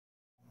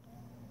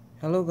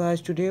Hello guys,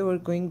 today we're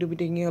going to be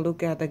taking a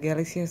look at the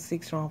Galaxy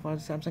S6 ROM for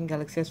the Samsung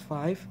Galaxy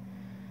S5,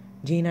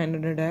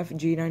 G900F,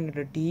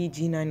 G900T,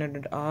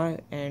 G900R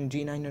and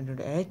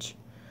G900H.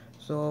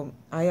 So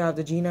I have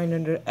the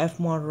G900F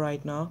model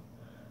right now.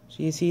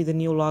 So you see the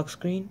new lock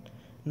screen.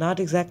 Not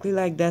exactly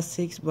like the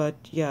S6, but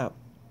yeah,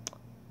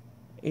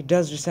 it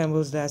does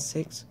resembles the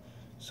S6.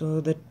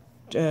 So the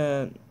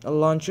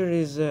launcher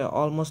is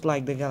almost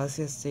like the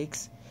Galaxy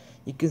S6.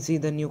 You can see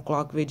the new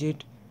clock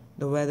widget,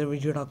 the weather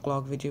widget or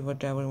clock widget,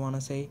 whatever you want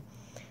to say.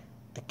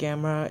 The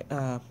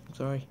camera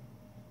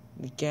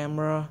the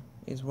camera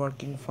is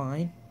working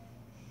fine.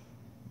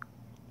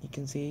 You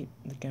can see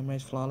the camera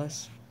is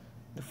flawless.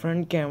 The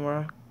front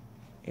camera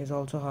is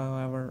also,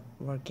 however,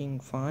 working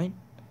fine.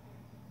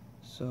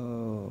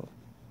 So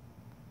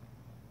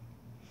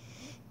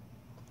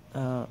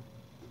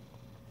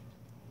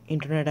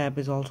internet app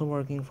is also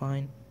working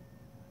fine.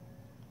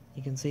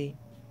 You can see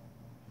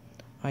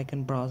I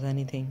can browse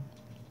anything.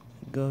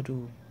 Go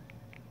to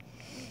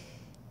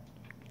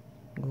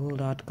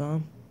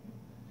google.com.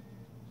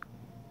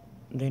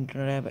 The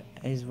internet app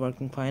is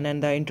working fine,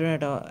 and the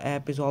internet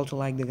app is also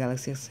like the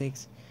Galaxy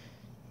S6.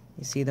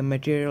 You see the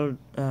material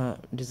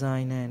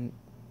design and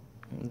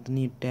the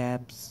new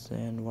tabs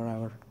and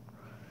whatever.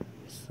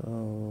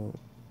 So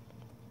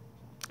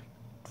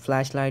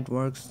flashlight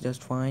works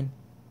just fine,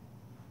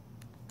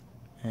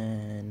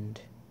 and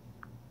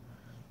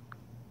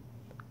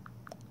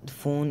the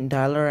phone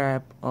dialer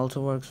app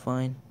also works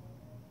fine.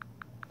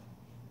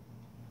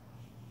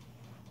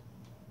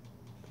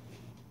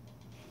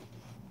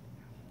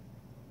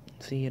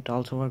 See, it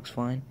also works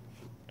fine.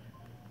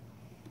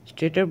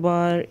 Status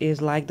bar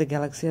is like the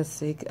Galaxy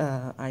S6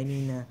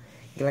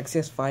 Galaxy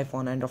S5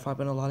 on Android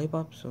 5.0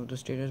 Lollipop. So the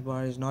status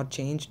bar is not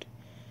changed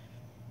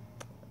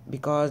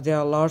because there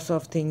are lots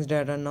of things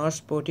that are not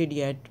supported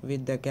yet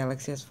with the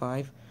Galaxy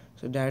S5,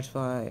 so that's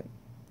why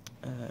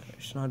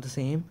it's not the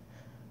same.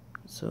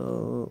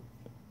 So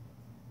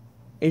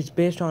it's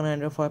based on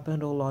Android 5.0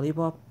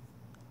 Lollipop.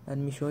 Let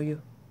me show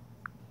you.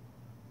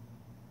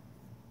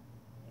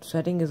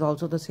 Setting is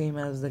also the same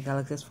as the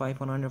Galaxy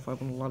S5 on Android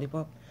 5.0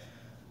 Lollipop.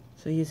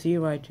 So you see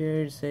right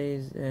here it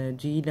says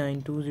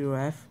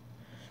G920F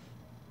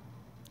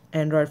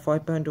Android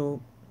 5.0.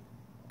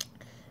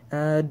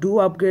 Do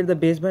upgrade the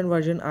baseband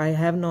version. I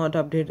have not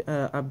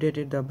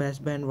updated the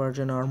baseband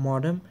version or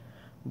modem,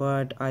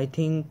 but I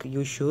think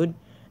you should.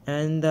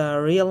 And the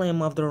real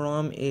name of the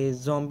ROM is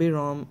Zombie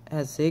ROM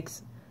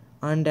S6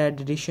 Undead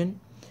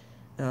Edition.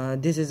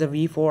 This is a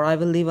V4. I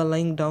will leave a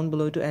link down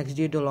below to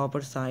XD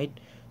developer site,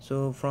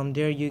 so from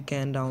there you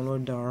can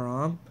download the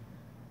ROM.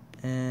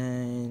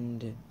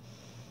 And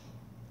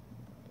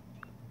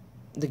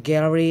the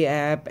gallery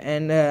app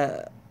and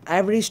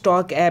every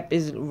stock app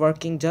is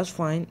working just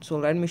fine. So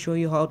let me show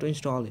you how to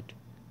install it.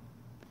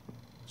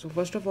 So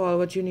first of all,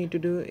 what you need to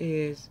do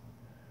is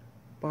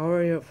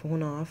power your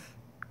phone off.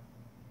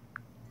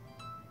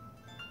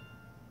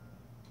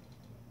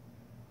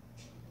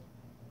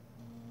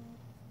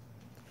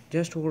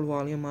 Just hold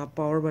volume up,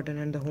 power button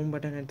and the home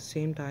button at the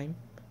same time,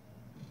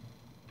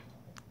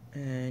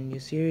 and you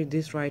see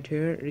this right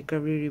here,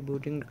 recovery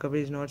rebooting.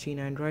 Recovery is not seen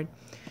Android.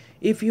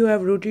 If you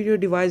have rooted your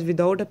device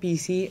without a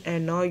PC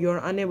and now you are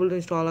unable to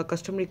install a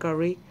custom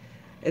recovery,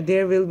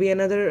 there will be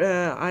another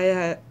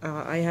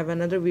I have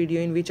another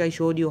video in which I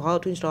showed you how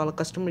to install a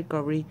custom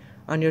recovery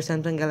on your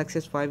Samsung Galaxy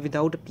S5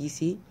 without a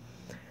PC.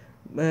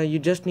 You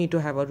just need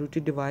to have a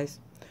rooted device.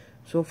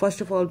 So first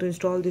of all, to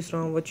install this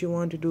ROM, what you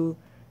want to do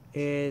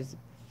is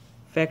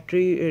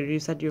factory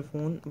reset your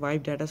phone.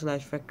 Wipe data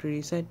 / factory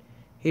reset.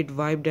 Hit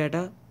wipe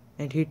data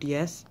and hit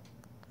yes.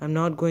 I'm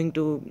not going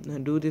to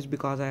do this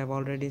because I have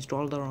already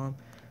installed the ROM.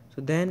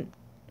 So then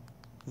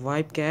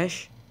wipe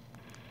cache,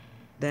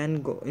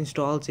 then go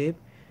install zip.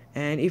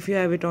 And if you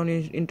have it on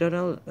your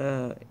internal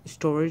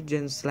storage,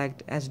 then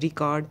select SD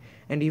card.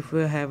 And if you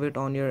have it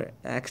on your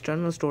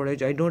external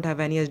storage, I don't have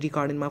any SD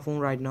card in my phone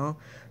right now,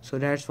 so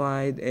that's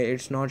why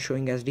it's not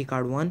showing SD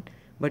card 1.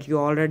 But you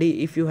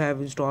already, if you have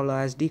installed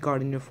a SD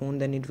card in your phone,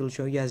 then it will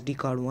show you SD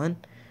card 1.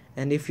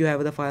 And if you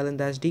have the file in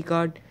the SD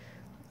card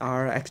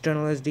or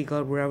external SD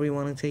card, wherever you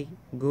want to say,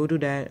 go to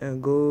that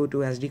go to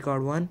SD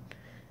card 1,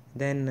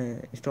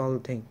 then install the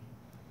thing.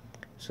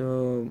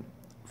 So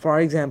for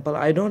example,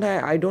 I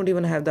don't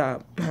even have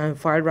the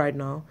file right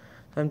now,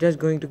 so I'm just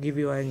going to give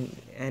you an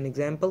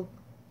example.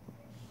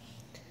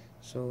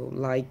 So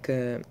like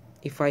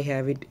if I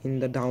have it in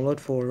the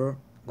download folder,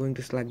 going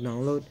to select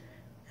download,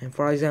 and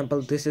for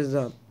example this is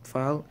the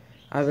file.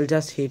 I will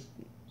just hit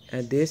I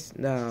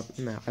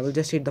will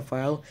just hit the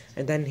file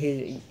and then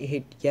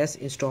hit yes,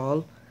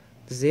 install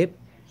the zip,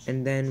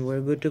 and then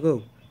we're good to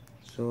go.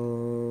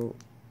 So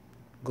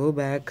go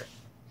back,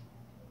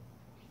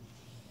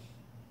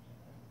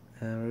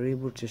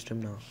 reboot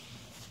system now.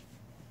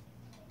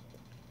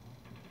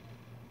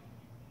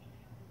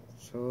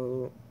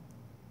 So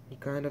you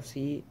kind of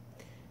see,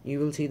 you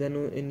will see the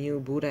new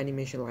boot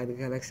animation like the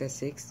Galaxy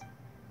S6.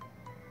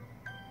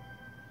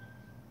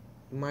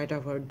 You might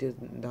have heard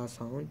the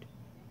sound.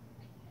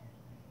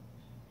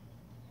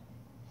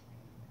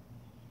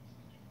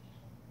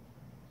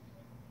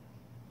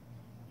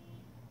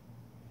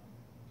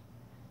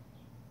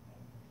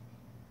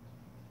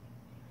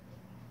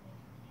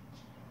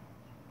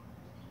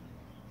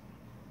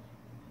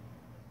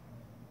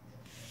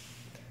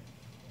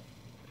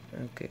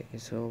 Okay,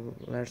 so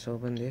let's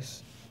open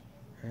this.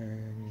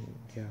 And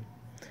yeah,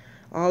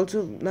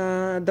 also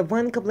the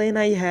one complaint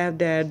I have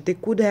that they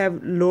could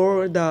have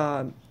lowered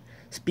the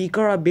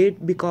speaker a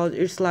bit, because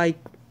it's like,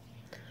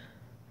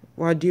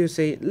 what do you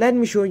say, let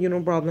me show you,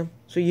 no problem,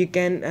 so you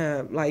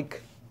can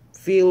like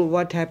feel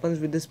what happens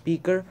with the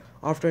speaker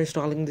after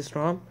installing this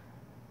ROM.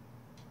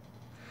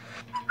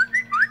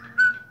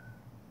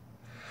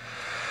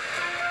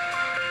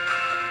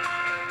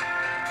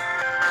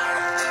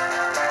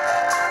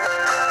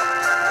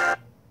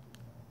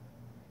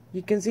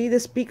 You can see the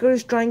speaker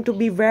is trying to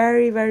be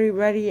very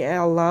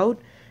loud,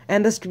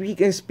 and the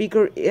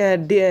speaker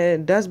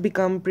does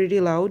become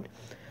pretty loud,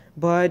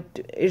 but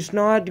it's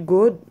not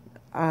good.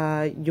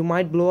 You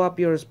might blow up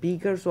your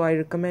speaker, so I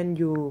recommend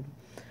you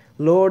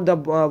lower the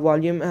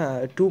volume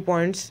 2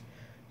 points,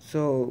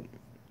 so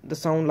the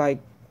sound like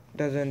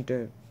doesn't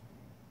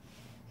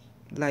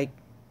like,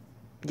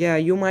 yeah,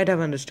 you might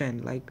have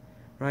understand, like,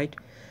 right?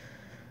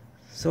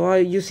 So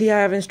you see I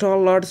have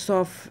installed lots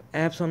of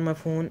apps on my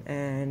phone,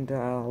 and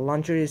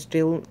launcher is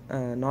still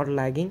not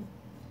lagging.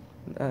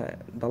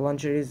 The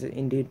launcher is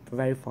indeed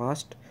very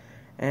fast,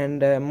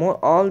 and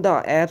all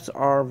the apps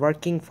are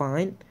working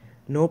fine,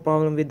 no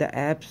problem with the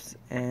apps.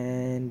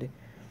 And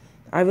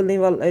I will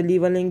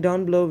leave a link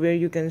down below where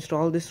you can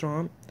install this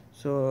ROM.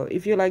 So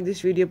if you like this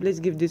video, please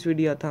give this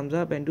video a thumbs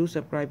up and do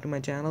subscribe to my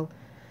channel,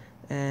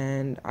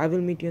 and I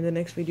will meet you in the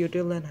next video.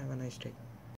 Till then, have a nice day.